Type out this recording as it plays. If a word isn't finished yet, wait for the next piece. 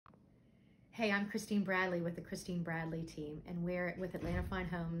Hey, I'm Christine Bradley with the Christine Bradley team, and we're with Atlanta Fine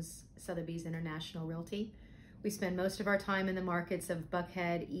Homes, Sotheby's International Realty. We spend most of our time in the markets of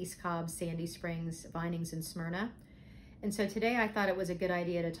Buckhead, East Cobb, Sandy Springs, Vinings, and Smyrna. And so today I thought it was a good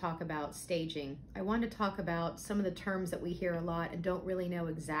idea to talk about staging. I wanted to talk about some of the terms that we hear a lot and don't really know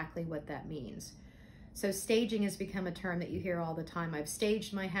exactly what that means. So staging has become a term that you hear all the time. I've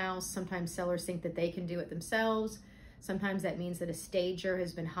staged my house. Sometimes sellers think that they can do it themselves. Sometimes that means that a stager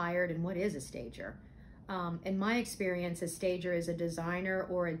has been hired. And what is a stager? In my experience, a stager is a designer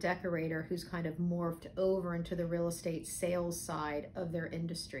or a decorator who's kind of morphed over into the real estate sales side of their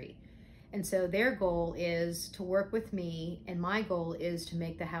industry. And so their goal is to work with me, and my goal is to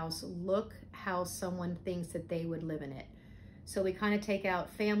make the house look how someone thinks that they would live in it. So we kind of take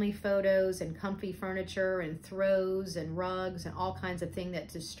out family photos and comfy furniture and throws and rugs and all kinds of things that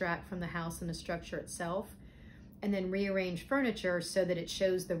distract from the house and the structure itself, and then rearrange furniture so that it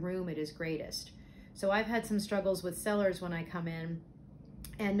shows the room at its greatest. So I've had some struggles with sellers when I come in,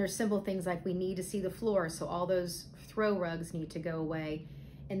 and there's simple things like we need to see the floor, so all those throw rugs need to go away,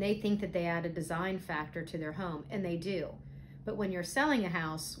 and they think that they add a design factor to their home, and they do. But when you're selling a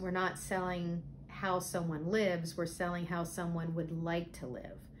house, we're not selling how someone lives, we're selling how someone would like to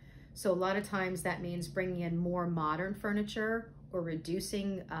live. So a lot of times that means bringing in more modern furniture or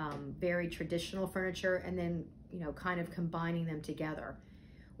reducing very traditional furniture, and then kind of combining them together.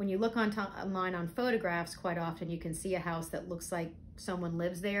 When you look online on photographs, quite often you can see a house that looks like someone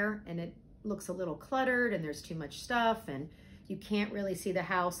lives there, and it looks a little cluttered and there's too much stuff, and you can't really see the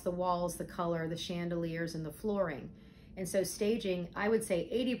house, the walls, the color, the chandeliers, and the flooring. And so staging, I would say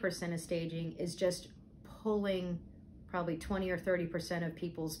 80% of staging is just pulling probably 20 or 30% of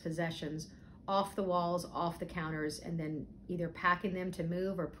people's possessions off the walls, off the counters, and then either packing them to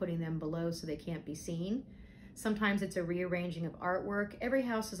move or putting them below so they can't be seen. Sometimes it's a rearranging of artwork. Every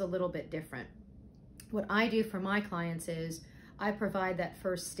house is a little bit different. What I do for my clients is I provide that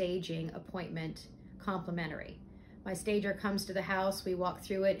first staging appointment complimentary. My stager comes to the house, we walk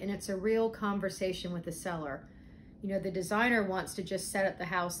through it, and it's a real conversation with the seller. The designer wants to just set up the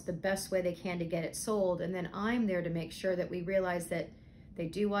house the best way they can to get it sold, and then I'm there to make sure that we realize that they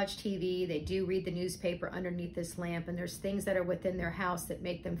do watch TV, they do read the newspaper underneath this lamp, and there's things that are within their house that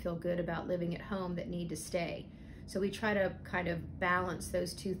make them feel good about living at home that need to stay. So we try to kind of balance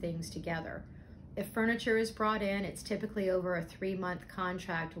those two things together. If furniture is brought in, it's typically over a 3-month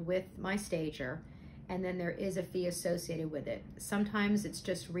contract with my stager, and then there is a fee associated with it. Sometimes it's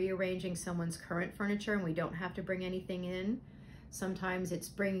just rearranging someone's current furniture and we don't have to bring anything in. Sometimes it's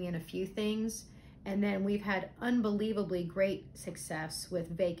bringing in a few things. And then we've had unbelievably great success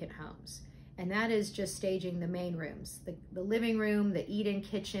with vacant homes. And that is just staging the main rooms, the living room, the eat-in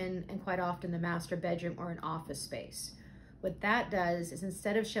kitchen, and quite often the master bedroom or an office space. What that does is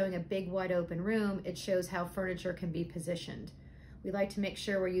instead of showing a big wide open room, it shows how furniture can be positioned. We like to make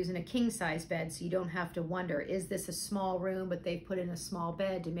sure we're using a king size bed so you don't have to wonder, is this a small room, but they've put in a small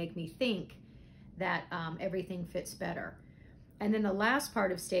bed to make me think that everything fits better. And then the last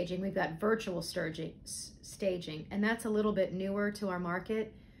part of staging, we've got virtual staging, and that's a little bit newer to our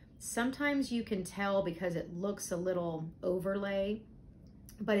market. Sometimes you can tell because it looks a little overlay,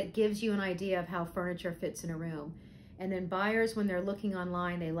 but it gives you an idea of how furniture fits in a room. And then buyers, when they're looking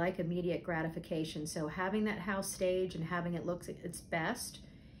online, they like immediate gratification. So having that house staged and having it look its best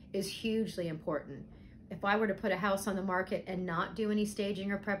is hugely important. If I were to put a house on the market and not do any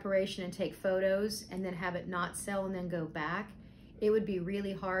staging or preparation and take photos and then have it not sell and then go back, it would be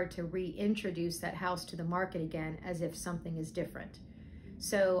really hard to reintroduce that house to the market again as if something is different.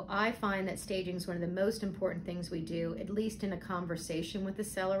 So I find that staging is one of the most important things we do, at least in a conversation with the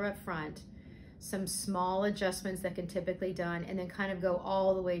seller up front. Some small adjustments that can typically be done, and then kind of go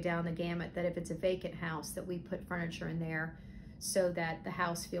all the way down the gamut that if it's a vacant house that we put furniture in there so that the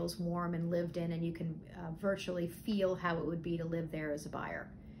house feels warm and lived in, and you can virtually feel how it would be to live there as a buyer.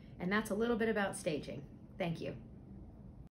 And that's a little bit about staging. Thank you.